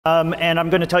And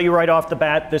I'm going to tell you right off the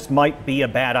bat, this might be a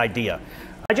bad idea.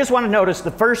 I just want to notice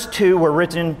the first two were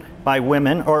written by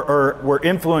women, or were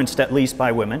influenced at least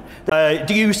by women.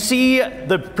 Do you see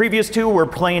the previous two were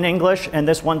plain English, and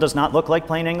this one does not look like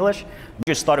plain English? I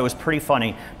just thought it was pretty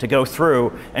funny to go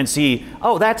through and see,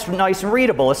 oh, that's nice and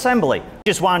readable, assembly.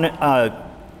 Just want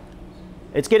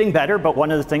it's getting better, but one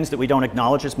of the things that we don't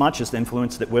acknowledge as much is the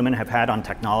influence that women have had on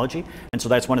technology. And so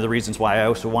that's one of the reasons why I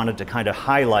also wanted to kind of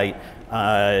highlight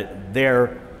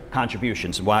their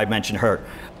contributions and why I mentioned her.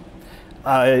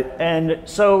 And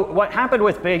so what happened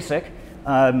with BASIC,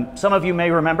 some of you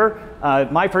may remember,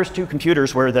 my first two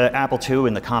computers were the Apple II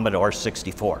and the Commodore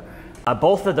 64.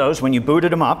 Both of those, when you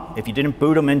booted them up, if you didn't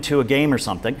boot them into a game or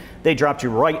something, they dropped you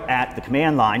right at the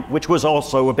command line, which was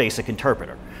also a BASIC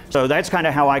interpreter. So that's kind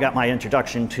of how I got my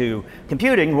introduction to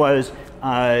computing, was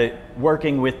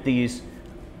working with these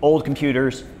old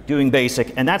computers, doing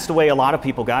BASIC, and that's the way a lot of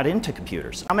people got into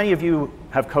computers. How many of you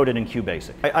have coded in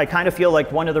QBasic? I kind of feel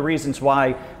like one of the reasons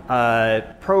why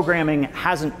programming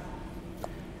hasn't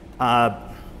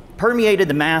permeated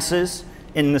the masses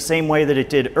in the same way that it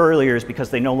did earlier is because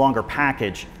they no longer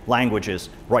package languages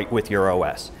right with your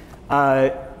OS.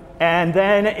 And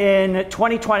then in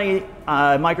 2020,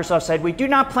 Microsoft said, we do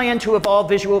not plan to evolve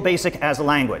Visual Basic as a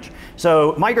language.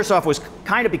 So Microsoft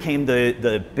kind of became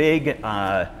the big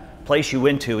place you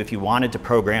went to if you wanted to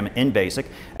program in BASIC.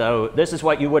 So this is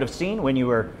what you would have seen when you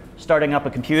were starting up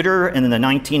a computer in the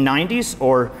 1990s,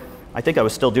 or I think I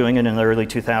was still doing it in the early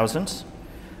 2000s.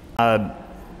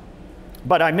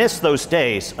 But I miss those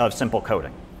days of simple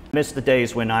coding. I miss the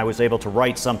days when I was able to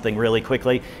write something really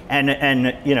quickly,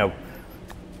 and you know,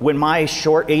 when my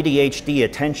short ADHD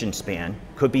attention span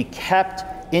could be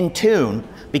kept in tune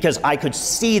because I could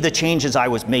see the changes I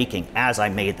was making as I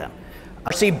made them.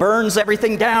 RC burns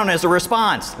everything down as a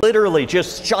response, literally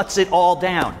just shuts it all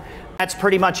down. That's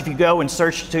pretty much, if you go and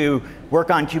search to work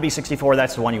on QB64,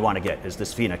 that's the one you want to get, is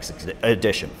this Phoenix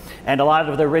edition. And a lot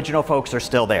of the original folks are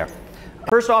still there.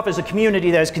 First off, is a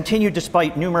community that has continued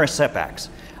despite numerous setbacks.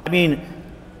 I mean,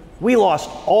 we lost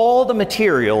all the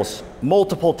materials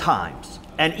multiple times.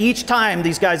 And each time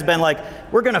these guys have been like,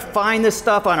 we're going to find this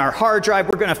stuff on our hard drive,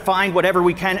 we're going to find whatever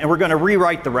we can, and we're going to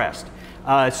rewrite the rest.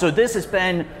 So this has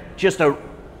been just a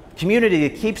community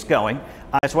that keeps going.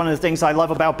 It's one of the things I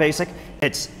love about BASIC.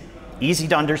 It's easy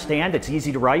to understand, it's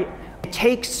easy to write. It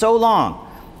takes so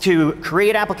long to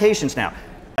create applications now.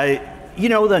 You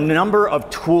know the number of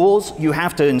tools you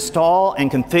have to install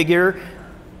and configure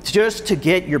just to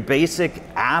get your basic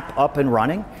app up and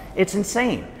running? It's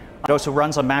insane. It also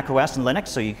runs on macOS and Linux,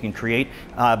 so you can create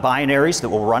binaries that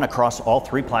will run across all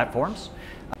three platforms.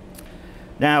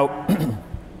 Now,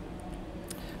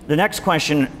 the next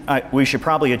question we should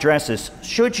probably address is,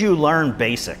 should you learn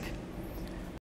BASIC?